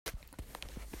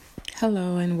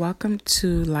Hello and welcome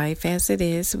to Life as It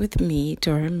Is with me,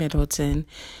 Dora Middleton.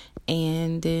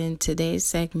 And in today's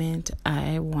segment,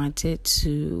 I wanted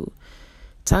to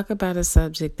talk about a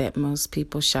subject that most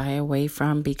people shy away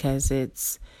from because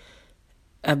it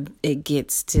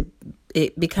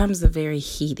becomes a very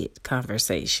heated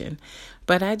conversation.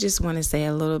 But I just want to say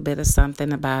a little bit of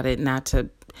something about it, not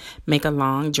to make a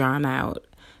long, drawn out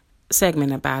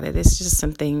segment about it. It's just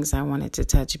some things I wanted to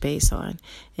touch base on,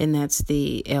 and that's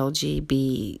the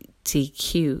Lgbtq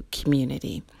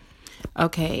community.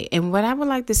 Okay, and what I would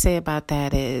like to say about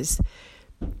that is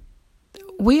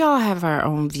we all have our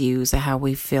own views of how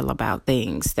we feel about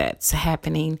things that's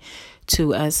happening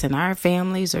to us and our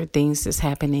families or things that's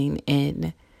happening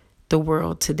in the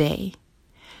world today.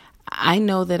 I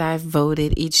know that I've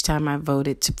voted each time I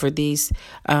voted for these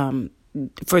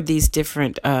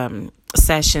different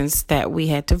sessions that we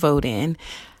had to vote in.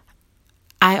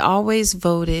 I always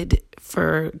voted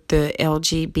for the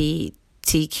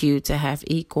LGBTQ to have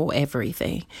equal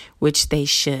everything, which they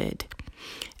should.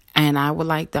 And I would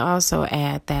like to also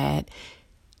add that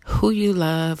who you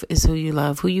love is who you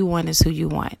love. Who you want is who you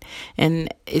want.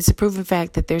 And it's a proven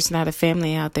fact that there's not a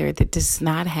family out there that does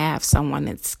not have someone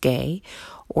that's gay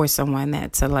or someone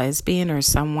that's a lesbian or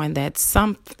someone that's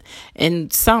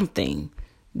something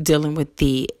dealing with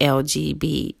the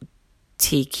LGBTQ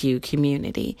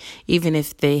community. Even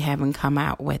if they haven't come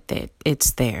out with it,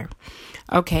 it's there.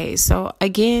 Okay, so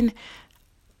again,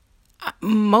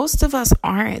 most of us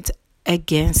aren't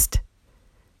against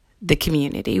the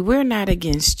community. We're not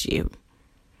against you.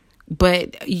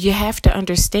 But you have to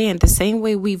understand, the same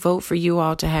way we vote for you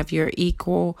all to have your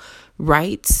equal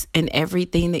rights and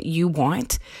everything that you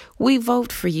want, we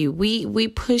vote for you. We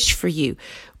push for you.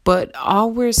 But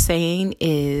all we're saying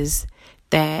is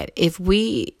that if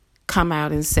we come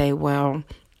out and say, well,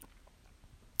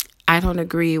 I don't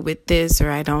agree with this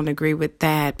or I don't agree with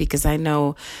that, because I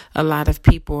know a lot of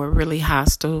people are really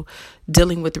hostile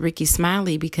dealing with Ricky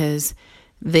Smiley because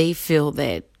they feel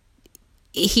that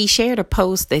he shared a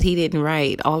post that he didn't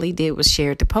write. All he did was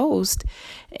share the post.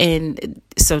 And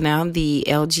so now the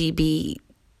LGBTQ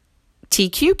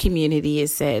community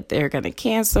has said they're going to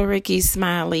cancel Ricky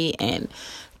Smiley and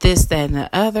this, that, and the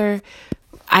other.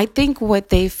 I think what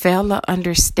they fail to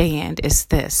understand is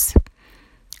this.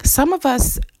 Some of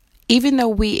us, even though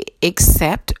we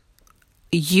accept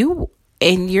you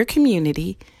and your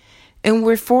community, and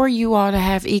we're for you all to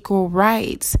have equal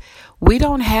rights, we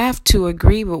don't have to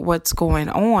agree with what's going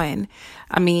on.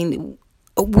 I mean,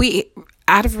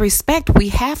 out of respect, we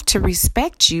have to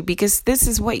respect you because this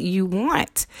is what you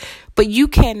want. But you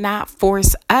cannot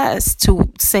force us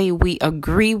to say we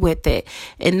agree with it.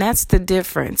 And that's the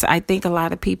difference. I think a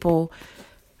lot of people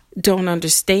don't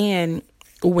understand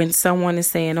when someone is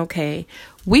saying, okay,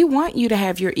 we want you to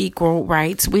have your equal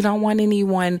rights. We don't want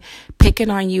anyone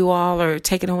picking on you all or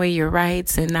taking away your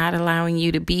rights and not allowing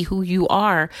you to be who you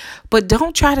are. But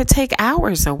don't try to take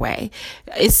ours away.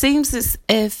 It seems as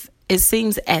if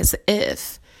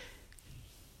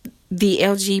the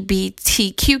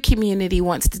LGBTQ community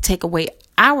wants to take away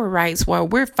our rights while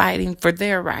we're fighting for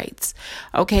their rights.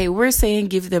 Okay, we're saying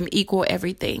give them equal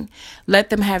everything.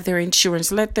 Let them have their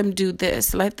insurance. Let them do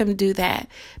this. Let them do that,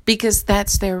 because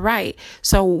that's their right.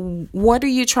 So what are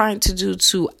you trying to do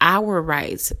to our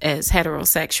rights as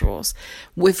heterosexuals?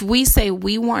 If we say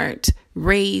we weren't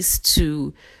raised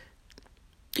to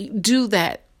do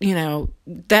that,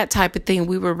 that type of thing.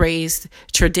 We were raised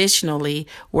traditionally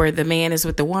where the man is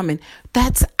with the woman.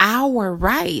 That's our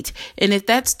right. And if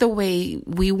that's the way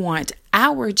we want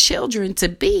our children to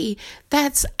be,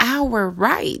 that's our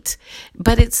right.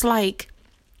 But it's like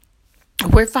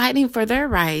we're fighting for their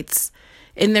rights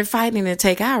and they're fighting to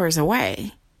take ours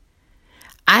away.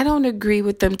 I don't agree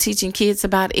with them teaching kids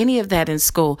about any of that in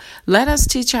school. Let us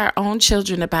teach our own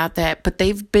children about that, but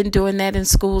they've been doing that in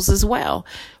schools as well.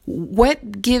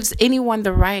 What gives anyone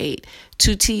the right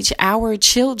to teach our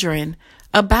children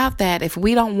about that if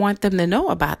we don't want them to know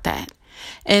about that?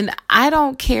 And I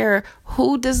don't care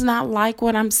who does not like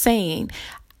what I'm saying.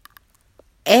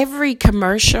 Every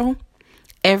commercial,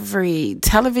 every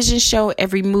television show,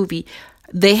 every movie,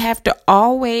 they have to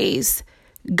always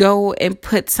go and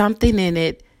put something in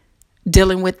it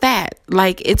dealing with that.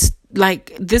 Like, it's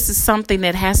like, this is something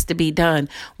that has to be done.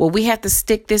 Well, we have to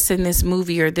stick this in this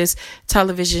movie or this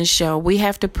television show. We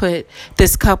have to put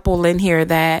this couple in here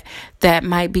that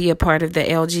might be a part of the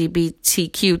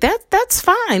LGBTQ. That's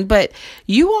fine. But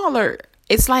you all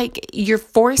it's like you're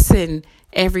forcing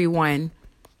everyone.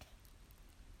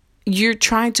 You're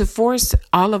trying to force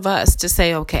all of us to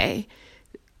say, okay,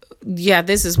 yeah,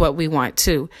 this is what we want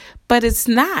too. But it's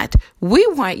not. We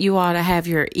want you all to have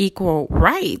your equal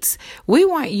rights. We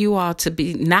want you all to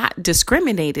be not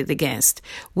discriminated against.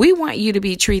 We want you to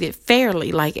be treated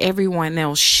fairly like everyone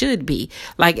else should be,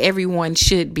 like everyone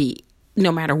should be,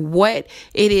 no matter what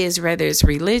it is, whether it's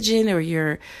religion or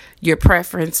your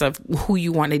preference of who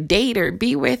you want to date or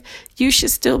be with. You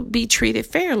should still be treated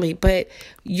fairly, but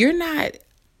you're not.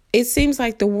 It seems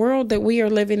like the world that we are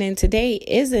living in today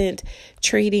isn't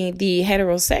treating the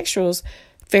heterosexuals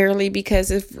fairly,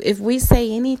 because if we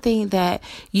say anything that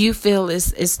you feel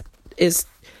is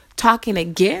talking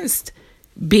against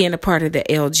being a part of the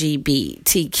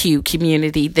LGBTQ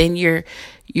community, then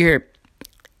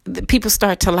the people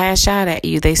start to lash out at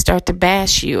you. They start to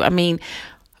bash you. I mean,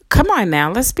 come on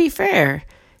now, let's be fair.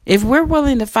 If we're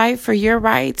willing to fight for your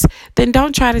rights, then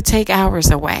don't try to take ours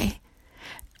away.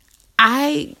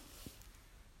 I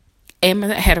am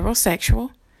a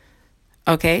heterosexual.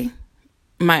 Okay.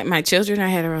 My children are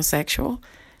heterosexual.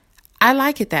 I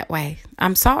like it that way.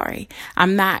 I'm sorry.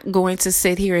 I'm not going to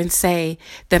sit here and say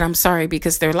that I'm sorry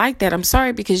because they're like that. I'm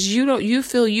sorry because you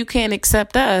feel you can't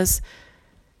accept us,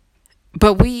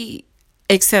 but we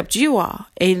accept you all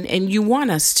and you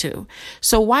want us to.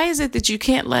 So why is it that you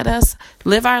can't let us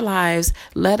live our lives,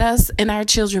 let us and our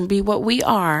children be what we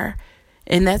are?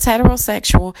 And that's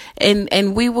heterosexual.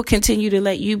 And we will continue to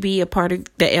let you be a part of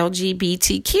the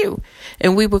LGBTQ.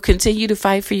 And we will continue to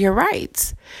fight for your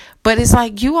rights. But it's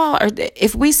like you all are,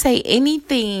 if we say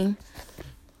anything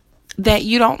that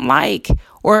you don't like,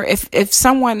 or if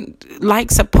someone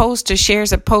likes a post or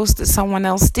shares a post that someone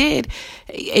else did,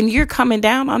 and you're coming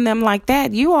down on them like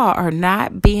that, you all are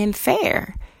not being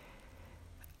fair.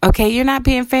 Okay, you're not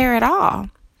being fair at all.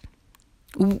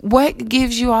 What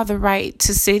gives you all the right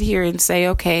to sit here and say,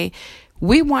 okay,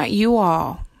 we want you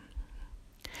all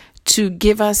to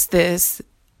give us this,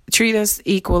 treat us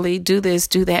equally, do this,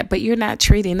 do that, but you're not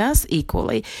treating us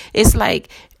equally? It's like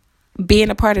being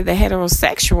a part of the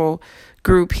heterosexual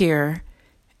group here.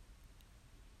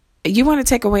 You want to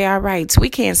take away our rights. We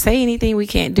can't say anything. We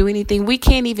can't do anything. We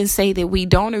can't even say that we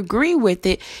don't agree with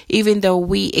it, even though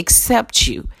we accept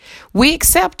you. We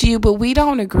accept you, but we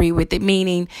don't agree with it,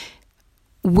 meaning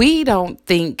we don't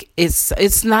think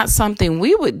it's not something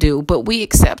we would do, but we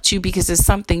accept you because it's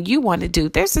something you want to do.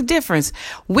 There's a difference.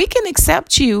 We can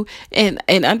accept you and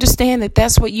understand that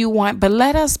that's what you want, but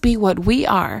let us be what we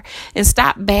are and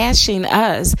stop bashing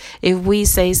us if we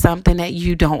say something that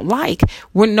you don't like.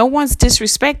 No one's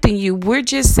disrespecting you. We're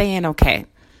just saying, okay,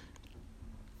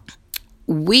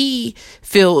 we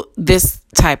feel this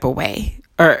type of way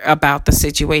or about the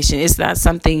situation. It's not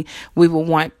something we would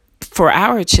want for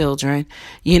our children,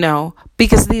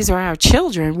 because these are our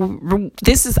children.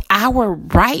 This is our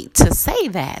right to say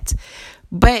that.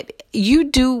 But you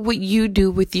do what you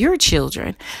do with your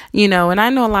children, and I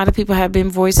know a lot of people have been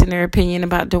voicing their opinion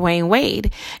about Dwayne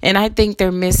Wade, and I think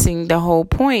they're missing the whole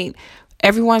point.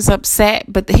 Everyone's upset,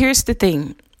 but here's the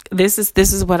thing. This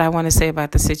is what I want to say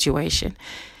about the situation.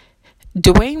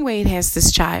 Dwayne Wade has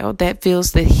this child that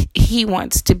feels that he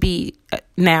wants to be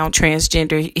now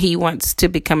transgender. He wants to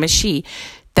become a she.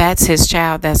 That's his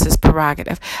child. That's his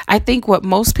prerogative. I think what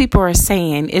most people are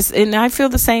saying is, and I feel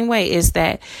the same way, is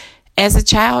that as a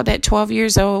child at 12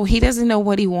 years old, he doesn't know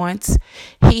what he wants.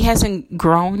 He hasn't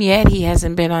grown yet. He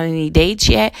hasn't been on any dates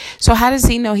yet. So how does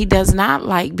he know he does not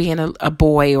like being a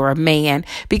boy or a man?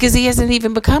 Because he hasn't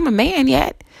even become a man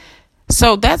yet.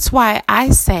 So that's why I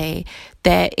say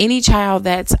that any child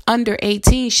that's under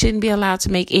 18 shouldn't be allowed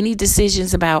to make any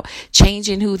decisions about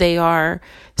changing who they are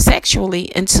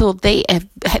sexually until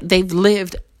they've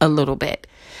lived a little bit.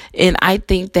 And I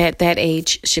think that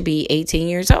age should be 18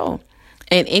 years old.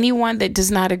 And anyone that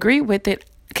does not agree with it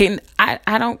I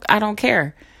don't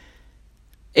care.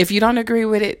 If you don't agree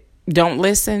with it, don't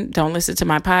listen to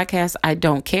my podcast. I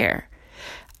don't care.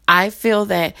 I feel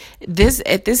that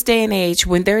at this day and age,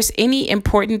 when there's any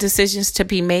important decisions to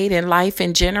be made in life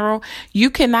in general, you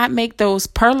cannot make those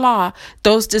per law,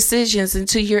 those decisions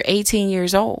until you're 18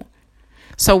 years old.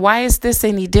 So why is this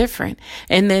any different?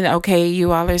 And then, okay,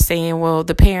 you all are saying, well,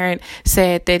 the parent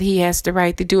said that he has the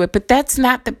right to do it, but that's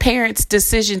not the parent's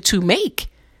decision to make.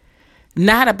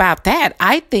 Not about that.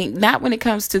 I think not when it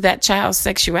comes to that child's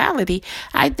sexuality.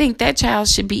 I think that child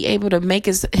should be able to make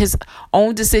his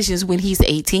own decisions when he's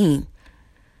 18.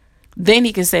 Then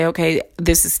he can say, okay,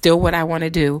 this is still what I want to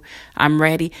do. I'm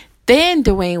ready. Then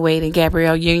Dwayne Wade and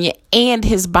Gabrielle Union and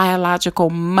his biological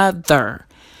mother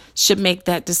should make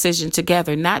that decision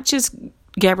together. Not just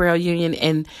Gabrielle Union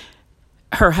and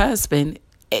her husband.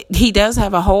 He does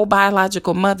have a whole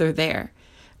biological mother there.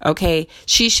 Okay,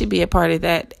 she should be a part of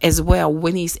that as well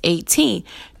when he's 18.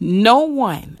 No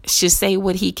one should say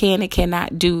what he can and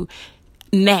cannot do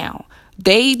now.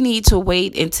 They need to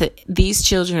wait until these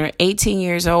children are 18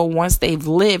 years old, once they've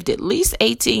lived at least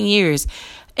 18 years,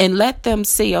 and let them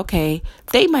see, okay,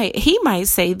 he might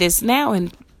say this now,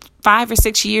 and 5 or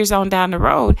 6 years on down the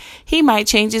road, he might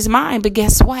change his mind. But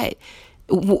guess what?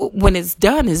 When it's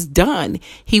done.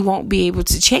 He won't be able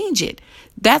to change it.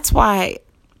 That's why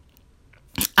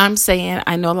I'm saying,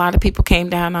 I know a lot of people came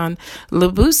down on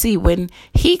Labusi when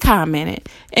he commented.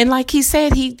 And like he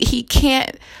said, he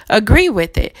can't agree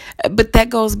with it. But that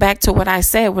goes back to what I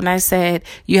said when I said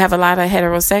you have a lot of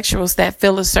heterosexuals that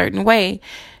feel a certain way.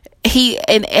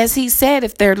 And as he said,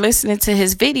 if they're listening to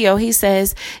his video, he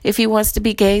says, if he wants to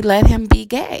be gay, let him be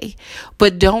gay.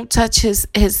 But don't touch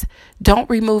don't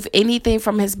remove anything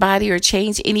from his body or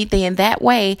change anything in that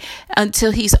way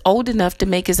until he's old enough to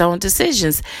make his own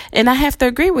decisions. And I have to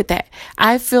agree with that.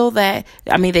 I feel that,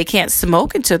 they can't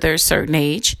smoke until they're a certain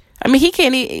age. He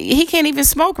can't even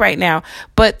smoke right now,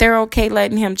 but they're okay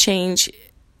letting him change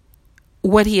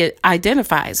what he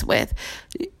identifies with.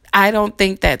 I don't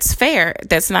think that's fair.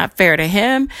 That's not fair to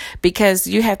him, because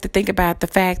you have to think about the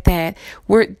fact that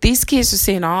these kids are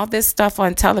seeing all this stuff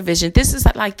on television. This is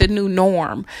like the new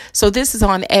norm. So this is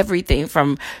on everything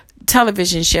from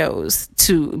television shows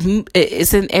to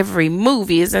it's in every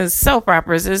movie, it's in soap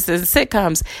operas, it's in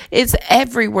sitcoms, it's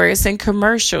everywhere, it's in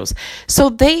commercials. So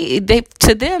they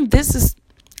to them, this is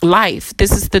life.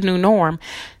 This is the new norm.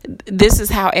 This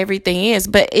is how everything is,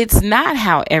 but it's not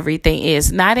how everything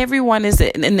is. Not everyone in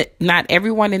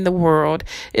the world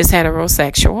is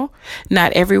heterosexual.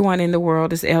 Not everyone in the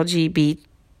world is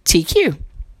LGBTQ.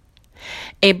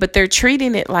 But they're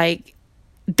treating it like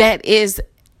that is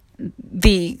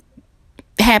the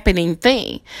happening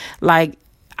thing. Like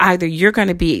either you're going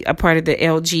to be a part of the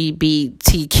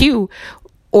LGBTQ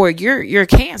or you're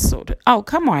canceled. Oh,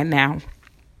 come on now.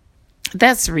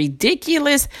 That's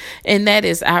ridiculous, and that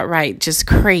is outright just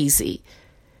crazy.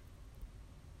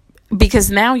 Because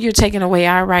now you're taking away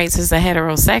our rights as a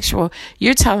heterosexual.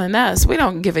 You're telling us we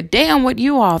don't give a damn what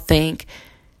you all think.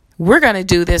 We're going to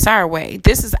do this our way.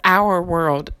 This is our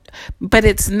world. But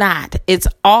it's not. It's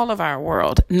all of our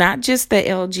world, not just the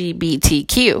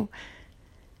LGBTQ.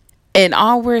 And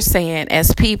all we're saying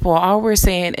as people, all we're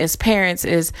saying as parents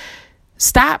is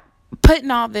stop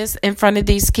putting all this in front of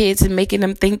these kids and making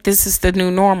them think this is the new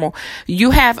normal.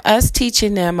 You have us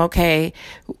teaching them, okay,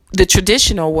 the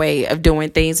traditional way of doing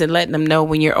things and letting them know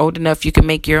when you're old enough, you can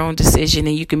make your own decision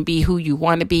and you can be who you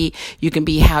want to be. You can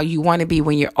be how you want to be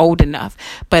when you're old enough.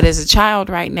 But as a child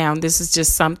right now, this is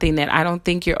just something that I don't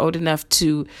think you're old enough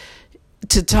to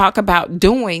talk about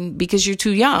doing because you're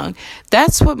too young.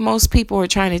 That's what most people are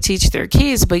trying to teach their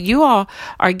kids. But you all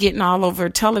are getting all over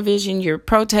television. You're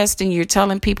protesting. You're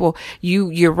telling people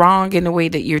you're wrong in the way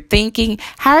that you're thinking.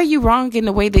 How are you wrong in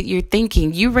the way that you're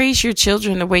thinking? You raise your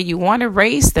children the way you want to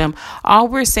raise them. All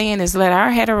we're saying is let our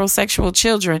heterosexual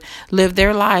children live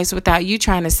their lives without you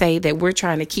trying to say that we're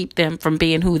trying to keep them from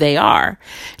being who they are.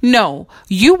 No,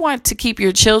 you want to keep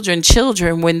your children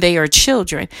when they are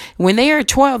children. When they are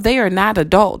 12, they are not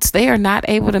adults. They are not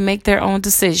able to make their own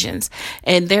decisions.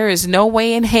 And there is no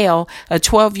way in hell a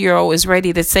 12-year-old is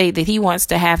ready to say that he wants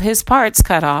to have his parts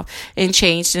cut off and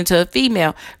changed into a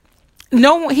female.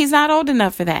 No, he's not old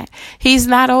enough for that. He's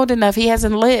not old enough. He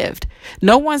hasn't lived.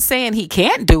 No one's saying he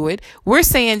can't do it. We're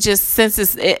saying just since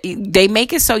they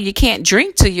make it so you can't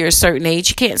drink till you're a certain age,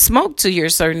 you can't smoke till you're a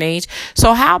certain age.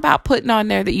 So how about putting on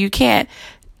there that you can't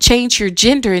change your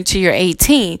gender until you're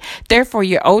 18. Therefore,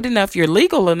 you're old enough, you're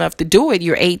legal enough to do it.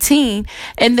 You're 18.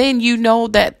 And then you know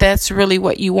that that's really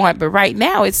what you want. But right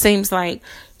now, it seems like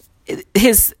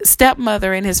his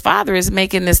stepmother and his father is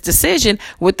making this decision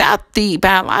without the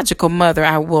biological mother,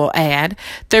 I will add.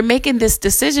 They're making this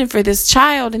decision for this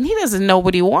child, and he doesn't know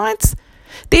what he wants.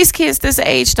 These kids this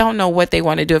age don't know what they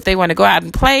want to do. If they want to go out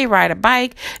and play, ride a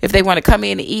bike, if they want to come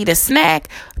in and eat a snack,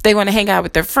 if they want to hang out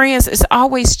with their friends, it's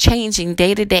always changing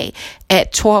day to day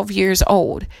at 12 years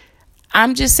old.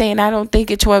 I'm just saying, I don't think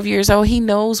at 12 years old, he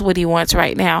knows what he wants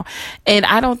right now. And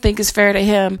I don't think it's fair to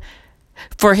him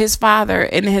for his father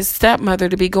and his stepmother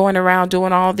to be going around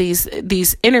doing all these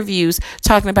interviews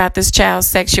talking about this child's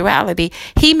sexuality.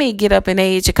 He may get up in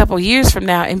age a couple of years from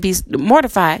now and be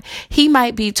mortified. He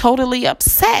might be totally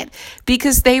upset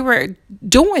because they were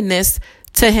doing this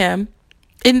to him.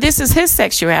 And this is his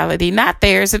sexuality, not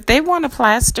theirs. If they want to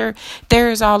plaster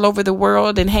theirs all over the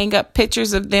world and hang up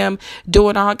pictures of them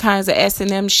doing all kinds of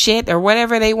S&M shit or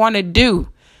whatever they want to do,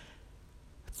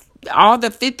 all the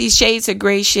 50 Shades of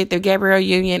Grey shit that Gabrielle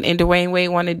Union and Dwayne Wade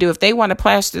want to do, if they want to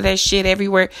plaster that shit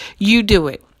everywhere, you do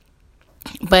it.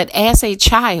 But as a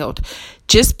child,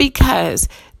 just because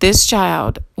this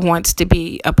child wants to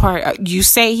be a part, you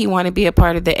say he want to be a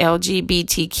part of the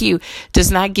LGBTQ,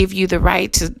 does not give you the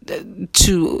right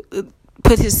to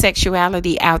put his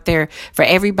sexuality out there for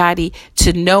everybody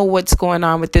to know what's going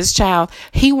on with this child.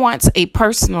 He wants a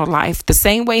personal life, the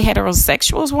same way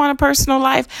heterosexuals want a personal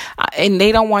life, and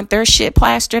they don't want their shit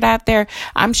plastered out there.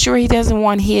 I'm sure he doesn't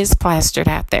want his plastered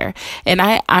out there. And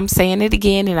I'm saying it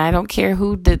again, and I don't care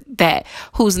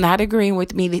who's not agreeing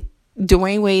with me.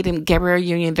 Dwayne Wade and Gabrielle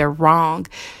Union, they're wrong.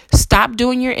 Stop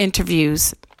doing your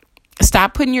interviews.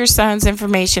 Stop putting your son's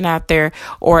information out there,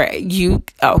 or you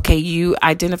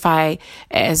identify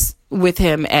as with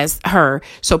him as her.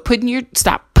 So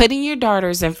stop putting your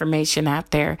daughter's information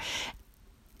out there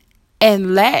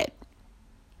and let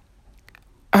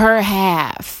her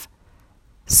have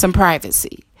some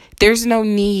privacy. There's no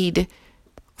need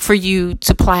for you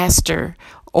to plaster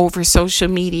over social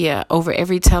media, over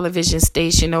every television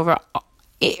station, over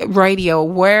radio,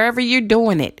 wherever you're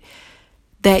doing it,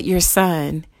 that your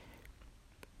son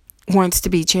wants to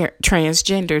be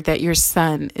transgender, that your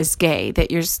son is gay,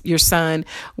 that your son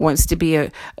wants to be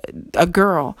a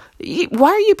girl. Why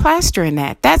are you plastering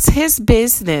that? That's his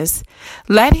business.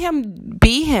 Let him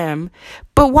be him.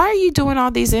 But why are you doing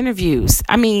all these interviews?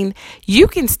 I mean, you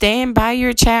can stand by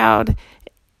your child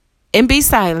and be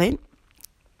silent,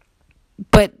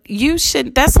 but you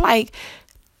should. That's like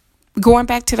going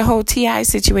back to the whole T.I.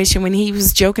 situation when he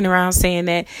was joking around saying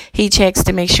that he checks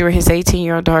to make sure his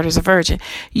 18-year-old daughter's a virgin.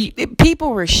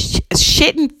 People were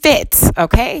shitting fits,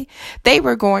 okay? They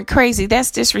were going crazy. That's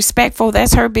disrespectful.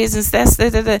 That's her business. That's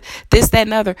this, that,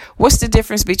 and other. What's the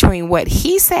difference between what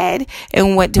he said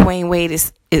and what Dwayne Wade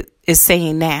is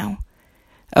saying now?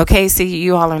 Okay, so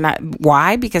you all are not.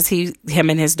 Why? Because him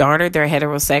and his daughter, they're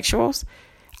heterosexuals.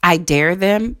 I dare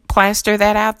them plaster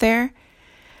that out there.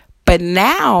 But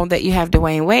now that you have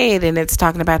Dwayne Wade and it's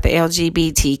talking about the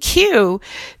LGBTQ,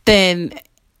 then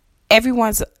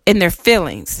everyone's in their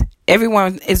feelings.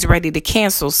 Everyone is ready to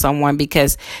cancel someone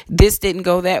because this didn't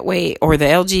go that way, or the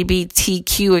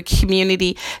LGBTQ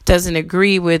community doesn't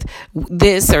agree with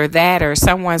this or that, or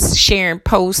someone's sharing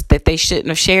posts that they shouldn't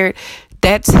have shared.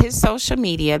 That's his social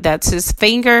media. That's his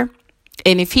finger.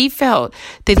 And if he felt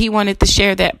that he wanted to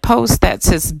share that post, that's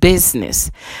his business.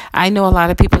 I know a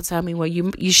lot of people tell me, well,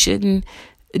 you shouldn't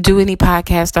do any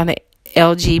podcast on the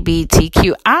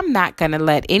LGBTQ. I'm not going to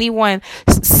let anyone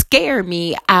scare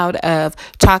me out of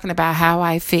talking about how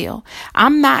I feel.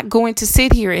 I'm not going to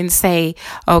sit here and say,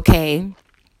 okay,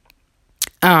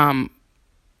 I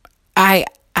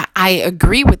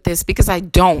agree with this, because I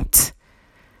don't.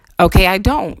 Okay, I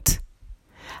don't.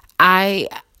 I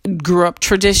grew up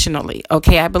traditionally.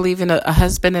 Okay, I believe in a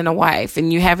husband and a wife,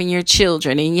 and you having your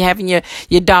children, and you having your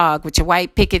dog with your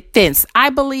white picket fence. I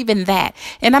believe in that,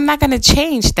 and I'm not going to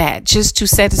change that just to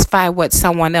satisfy what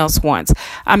someone else wants.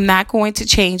 I'm not going to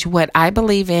change what I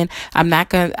believe in.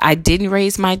 I didn't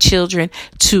raise my children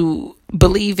to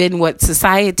believe in what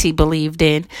society believed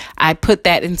in. I put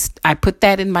that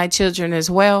in my children as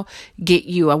well. Get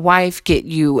you a wife, get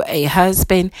you a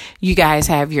husband. You guys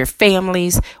have your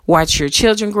families, watch your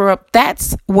children grow up.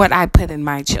 That's what I put in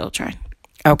my children.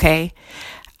 Okay?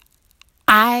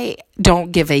 I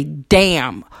don't give a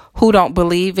damn who don't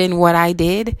believe in what I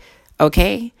did.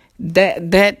 Okay?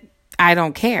 That I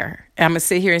don't care. I'm going to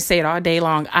sit here and say it all day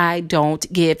long. I don't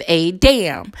give a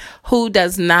damn who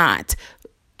does not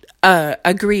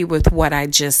agree with what I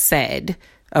just said.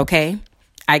 Okay.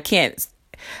 I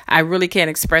really can't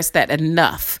express that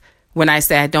enough when I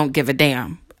say I don't give a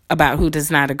damn about who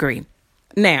does not agree.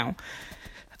 Now,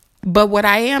 but what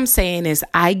I am saying is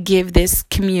I give this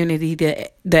community,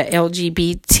 the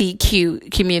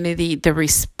LGBTQ community, the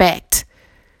respect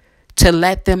to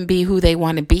let them be who they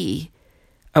want to be.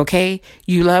 Okay.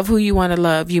 You love who you want to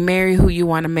love. You marry who you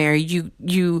want to marry.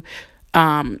 You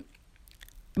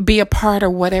be a part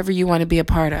of whatever you want to be a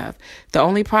part of. The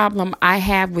only problem I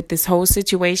have with this whole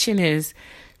situation is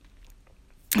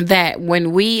that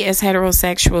when we as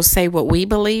heterosexuals say what we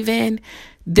believe in,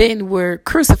 then we're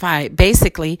crucified.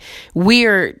 Basically,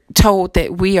 we're told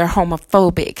that we are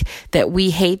homophobic, that we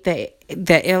hate the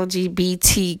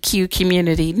LGBTQ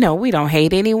community. No, we don't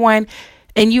hate anyone.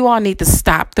 And you all need to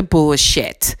stop the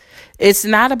bullshit. It's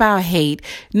not about hate.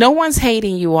 No one's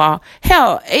hating you all.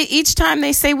 Hell, each time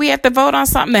they say we have to vote on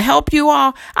something to help you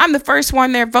all, I'm the first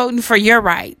one there voting for your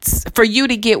rights, for you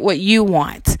to get what you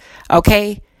want.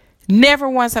 Okay? Never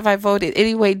once have I voted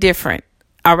any way different.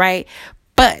 All right?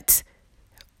 But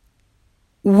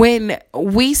when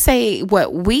we say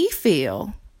what we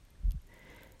feel,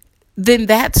 then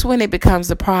that's when it becomes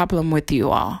a problem with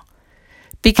you all.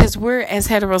 Because we're, as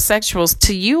heterosexuals,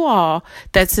 to you all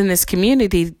that's in this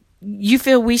community, you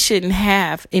feel we shouldn't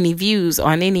have any views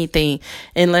on anything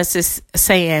unless it's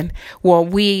saying, well,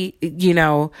 we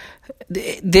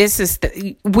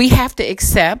have to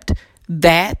accept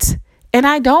that. And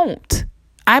I don't.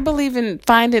 I believe in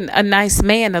finding a nice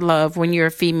man to love when you're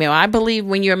a female. I believe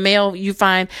when you're male, you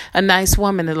find a nice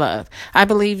woman to love. I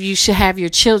believe you should have your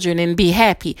children and be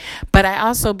happy. But I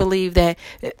also believe that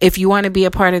if you want to be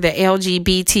a part of the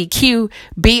LGBTQ,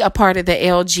 be a part of the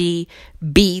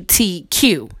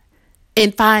LGBTQ.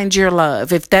 And find your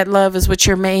love. If that love is with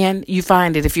your man, you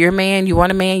find it. If you're a man, you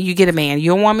want a man, you get a man.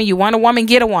 You're a woman, you want a woman,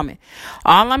 get a woman.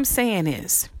 All I'm saying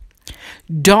is,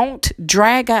 don't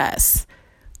drag us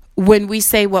when we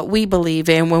say what we believe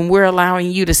in, when we're allowing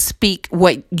you to speak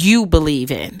what you believe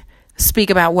in. Speak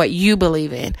about what you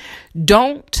believe in.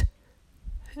 Don't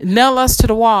nail us to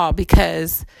the wall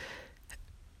because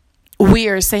we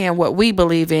are saying what we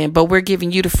believe in, but we're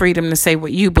giving you the freedom to say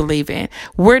what you believe in.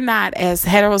 We're not, as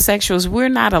heterosexuals, we're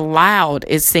not allowed,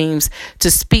 it seems,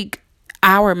 to speak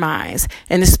our minds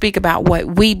and to speak about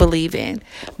what we believe in.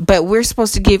 But we're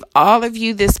supposed to give all of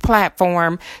you this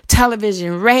platform,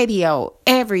 television, radio,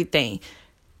 everything,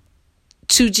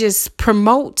 to just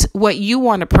promote what you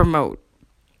want to promote.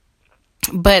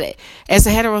 But as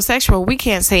a heterosexual, we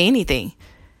can't say anything,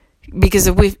 because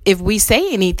if we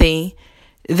say anything,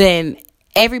 then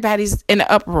everybody's in an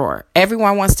uproar.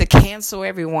 Everyone wants to cancel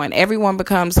everyone. Everyone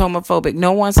becomes homophobic.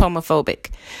 No one's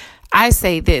homophobic. I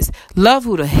say this: love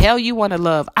who the hell you want to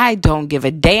love. I don't give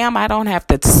a damn. I don't have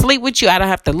to sleep with you. I don't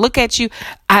have to look at you.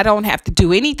 I don't have to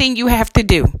do anything you have to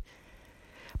do.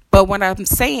 But what I'm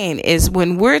saying is,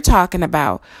 when we're talking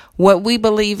about what we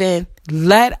believe in,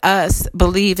 let us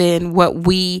believe in what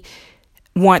we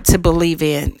want to believe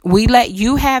in. We let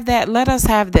you have that. Let us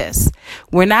have this.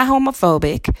 We're not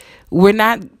homophobic. We're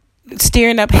not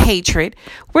stirring up hatred.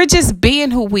 We're just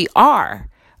being who we are.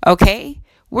 Okay?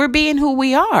 We're being who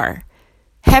we are.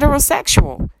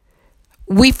 Heterosexual.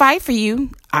 We fight for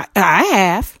you. I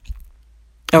have.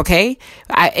 Okay?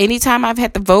 Anytime I've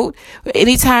had to vote,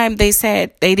 anytime they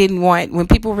said they didn't want, when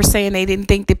people were saying they didn't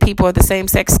think that people of the same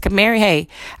sex could marry, hey,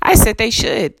 I said they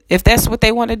should. If that's what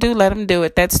they want to do, let them do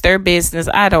it. That's their business.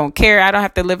 I don't care. I don't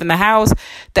have to live in the house.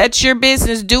 That's your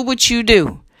business. Do what you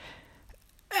do.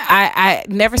 I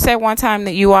never said one time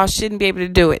that you all shouldn't be able to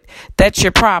do it. That's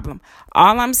your problem.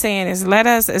 All I'm saying is, let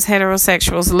us as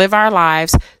heterosexuals live our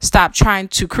lives. Stop trying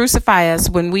to crucify us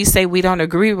when we say we don't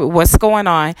agree with what's going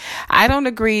on. I don't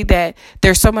agree that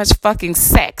there's so much fucking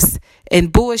sex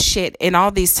and bullshit in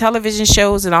all these television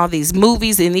shows and all these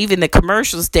movies, and even the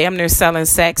commercials damn near selling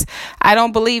sex. I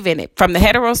don't believe in it. From the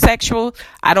heterosexual,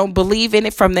 I don't believe in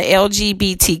it. From the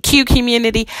LGBTQ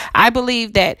community, I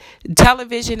believe that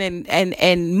television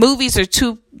and movies are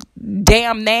too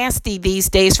damn nasty these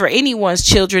days for anyone's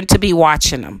children to be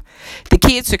watching them. The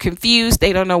kids are confused.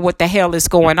 They don't know what the hell is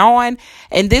going on.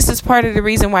 And this is part of the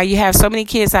reason why you have so many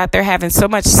kids out there having so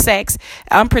much sex,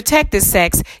 unprotected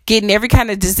sex, getting every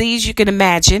kind of disease you can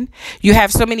imagine. You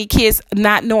have so many kids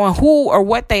not knowing who or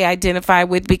what they identify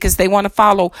with because they want to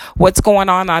follow what's going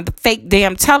on the fake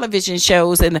damn television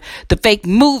shows and the fake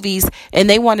movies, and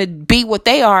they want to be what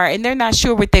they are, and they're not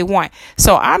sure what they want.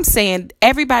 So I'm saying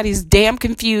everybody's damn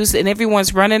confused, and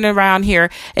everyone's running around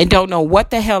here and don't know what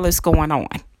the hell is going on.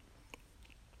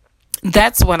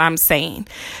 That's what I'm saying.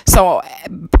 So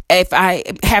if I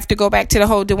have to go back to the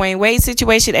whole Dwayne Wade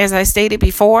situation, as I stated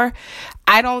before,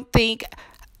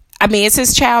 it's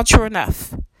his child, true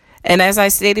enough. And as I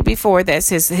stated before, that's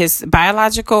his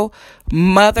biological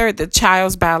mother, the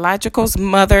child's biological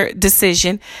mother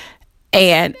decision,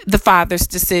 and the father's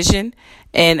decision.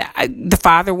 And the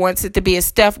father wants it to be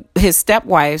his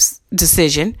stepwife's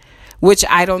decision, which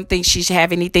I don't think she should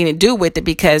have anything to do with it,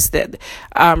 because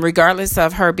regardless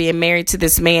of her being married to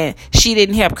this man, she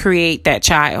didn't help create that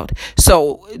child.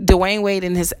 So Dwayne Wade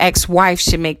and his ex-wife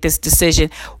should make this decision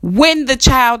when the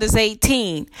child is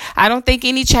 18. I don't think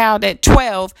any child at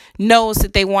 12 knows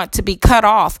that they want to be cut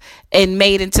off and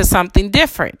made into something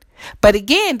different. But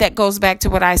again, that goes back to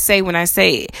what I say when I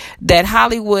say that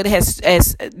Hollywood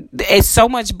has so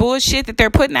much bullshit that they're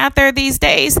putting out there these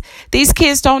days. These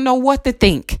kids don't know what to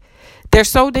think. They're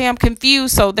so damn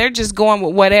confused, so they're just going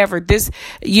with whatever. It's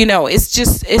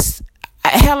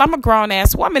hell, I'm a grown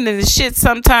ass woman, and the shit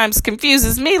sometimes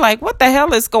confuses me. Like, what the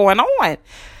hell is going on?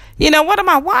 What am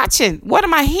I watching? What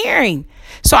am I hearing?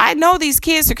 So I know these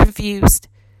kids are confused.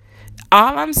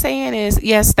 All I'm saying is,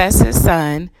 yes, that's his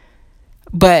son.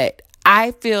 But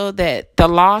I feel that the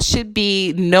law should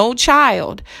be no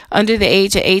child under the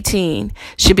age of 18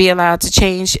 should be allowed to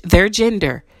change their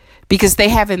gender, because they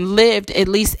haven't lived at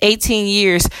least 18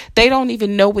 years. They don't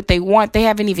even know what they want. They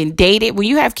haven't even dated. When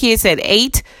you have kids at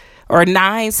 8 or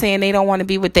 9 saying they don't want to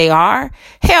be what they are,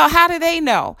 hell, how do they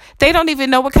know? They don't even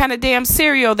know what kind of damn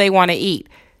cereal they want to eat.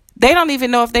 They don't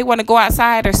even know if they want to go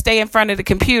outside or stay in front of the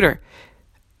computer.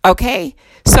 Okay?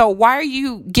 So why are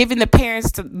you giving the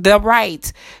parents the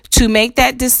right to make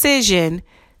that decision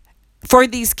for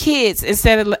these kids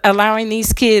instead of allowing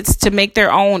these kids to make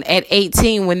their own at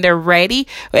 18 when they're ready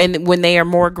and when they are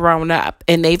more grown up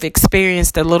and they've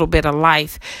experienced a little bit of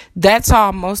life? That's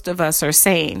all most of us are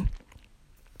saying.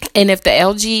 And if the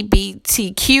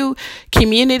LGBTQ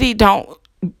community don't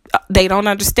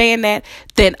understand that,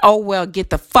 then oh well, get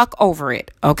the fuck over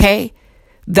it. Okay?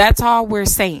 That's all we're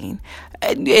saying.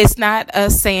 It's not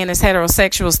us saying as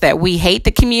heterosexuals that we hate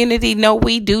the community. No,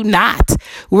 we do not.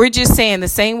 We're just saying the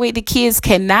same way the kids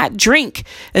cannot drink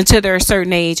until they're a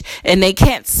certain age and they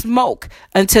can't smoke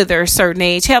until they're a certain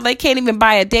age. Hell, they can't even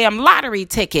buy a damn lottery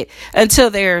ticket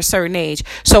until they're a certain age.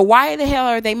 So why the hell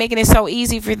are they making it so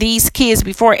easy for these kids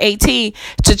before 18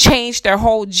 to change their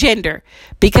whole gender?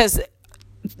 Because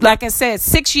like I said,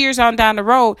 6 years on down the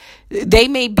road, they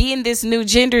may be in this new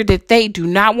gender that they do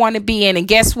not want to be in. And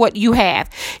guess what you have?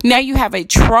 Now you have a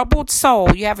troubled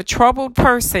soul. You have a troubled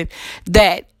person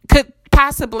that could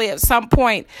possibly at some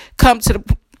point come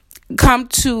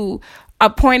to a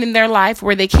point in their life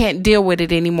where they can't deal with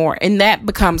it anymore. And that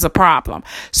becomes a problem.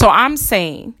 So I'm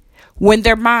saying, when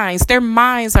their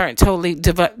minds aren't totally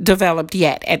developed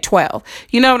yet at 12.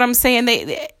 You know what I'm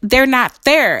saying? They're not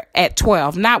there at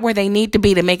 12, not where they need to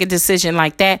be to make a decision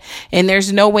like that. And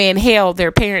there's no way in hell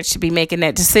their parents should be making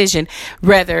that decision.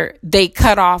 Rather, they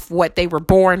cut off what they were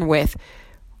born with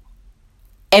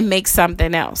and make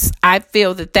something else. I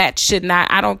feel that should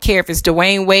not. I don't care if it's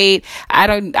Dwayne Wade.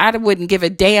 I wouldn't give a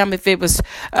damn if it was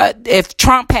if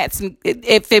Trump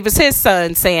if it was his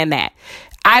son saying that.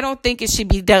 I don't think it should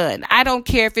be done. I don't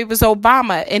care if it was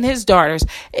Obama and his daughters.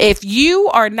 If you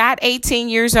are not 18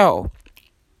 years old,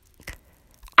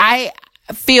 I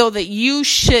feel that you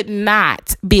should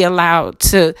not be allowed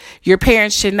to, your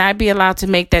parents should not be allowed to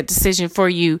make that decision for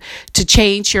you to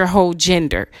change your whole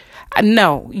gender.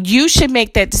 No, you should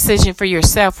make that decision for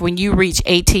yourself when you reach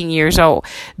 18 years old.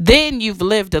 Then you've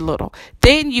lived a little.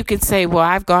 Then you can say, well,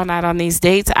 I've gone out on these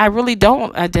dates. I really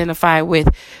don't identify with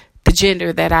the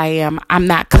gender that I am. I'm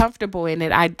not comfortable in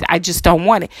it. I just don't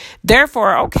want it.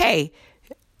 Therefore, okay,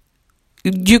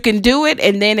 you can do it.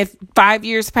 And then if 5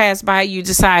 years pass by, you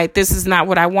decide this is not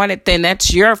what I wanted, then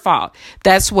that's your fault.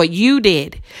 That's what you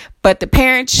did. But the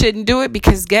parents shouldn't do it,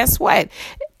 because guess what?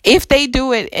 If they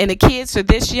do it and the kids are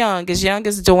this young as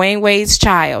Dwayne Wade's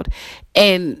child,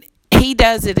 and he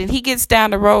does it and he gets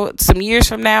down the road some years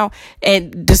from now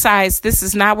and decides this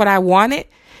is not what I wanted,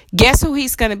 guess who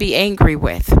he's going to be angry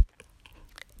with?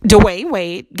 Dwayne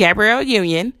Wade, Gabrielle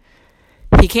Union.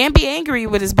 He can't be angry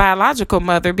with his biological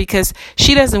mother because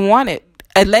she doesn't want it,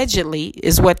 allegedly,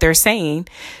 is what they're saying.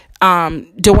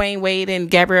 Dwayne Wade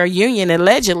and Gabrielle Union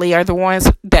allegedly are the ones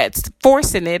that's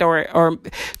forcing it or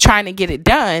trying to get it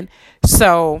done.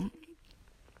 So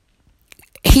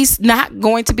he's not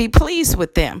going to be pleased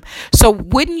with them. So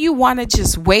wouldn't you want to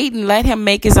just wait and let him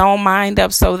make his own mind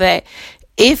up, so that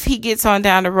if he gets on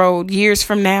down the road years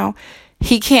from now,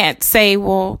 he can't say,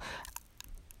 well,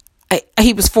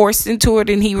 he was forced into it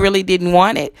and he really didn't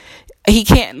want it. He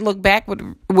can't look back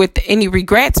with any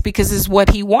regrets, because it's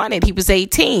what he wanted. He was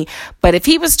 18. But if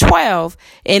he was 12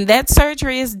 and that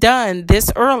surgery is done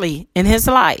this early in his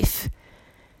life,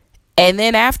 and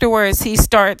then afterwards he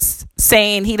starts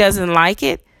saying he doesn't like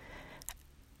it.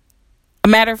 A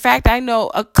matter of fact, I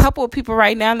know a couple of people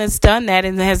right now that's done that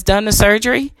and has done the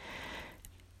surgery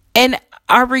and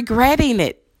are regretting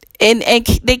it. And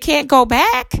they can't go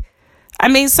back. I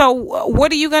mean, so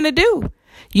what are you going to do?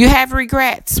 You have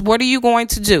regrets. What are you going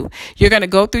to do? You're going to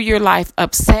go through your life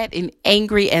upset and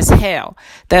angry as hell.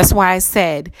 That's why I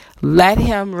said, let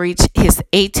him reach his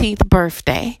 18th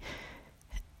birthday.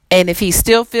 And if he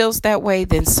still feels that way,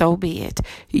 then so be it.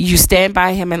 You stand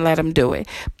by him and let him do it.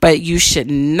 But you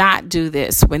should not do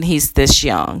this when he's this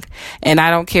young. And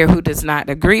I don't care who does not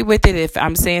agree with it. If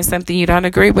I'm saying something you don't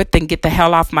agree with, then get the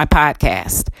hell off my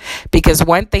podcast. Because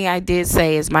one thing I did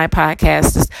say is my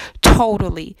podcast is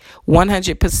totally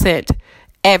 100%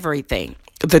 everything.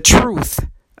 The truth.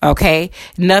 Okay,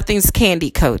 nothing's candy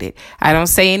coated. I don't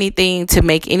say anything to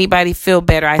make anybody feel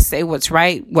better. I say what's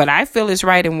right, what I feel is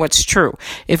right, and what's true.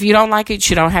 If you don't like it,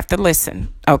 you don't have to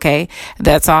listen. Okay,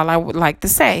 that's all I would like to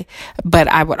say. But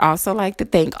I would also like to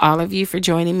thank all of you for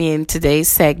joining me in today's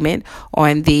segment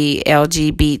on the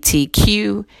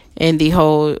LGBTQ and the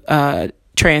whole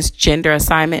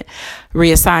transgender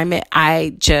reassignment.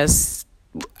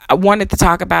 I wanted to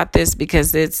talk about this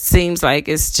because it seems like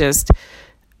it's just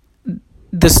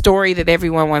the story that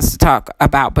everyone wants to talk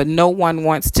about, but no one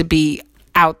wants to be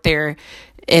out there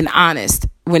and honest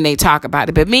when they talk about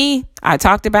it. But me, I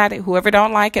talked about it. Whoever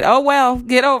don't like it, oh well,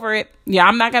 get over it. Yeah,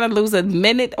 I'm not going to lose a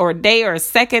minute or a day or a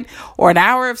second or an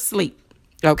hour of sleep.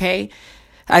 Okay?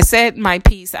 I said my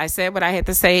piece. I said what I had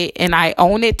to say, and I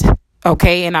own it.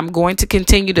 Okay? And I'm going to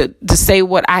continue to say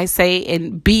what I say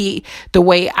and be the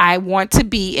way I want to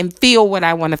be and feel what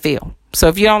I want to feel. So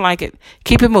if you don't like it,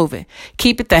 keep it moving.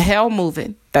 Keep it the hell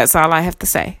moving. That's all I have to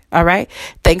say. All right.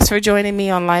 Thanks for joining me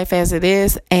on Life as It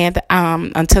Is. And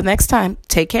until next time,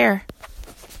 take care.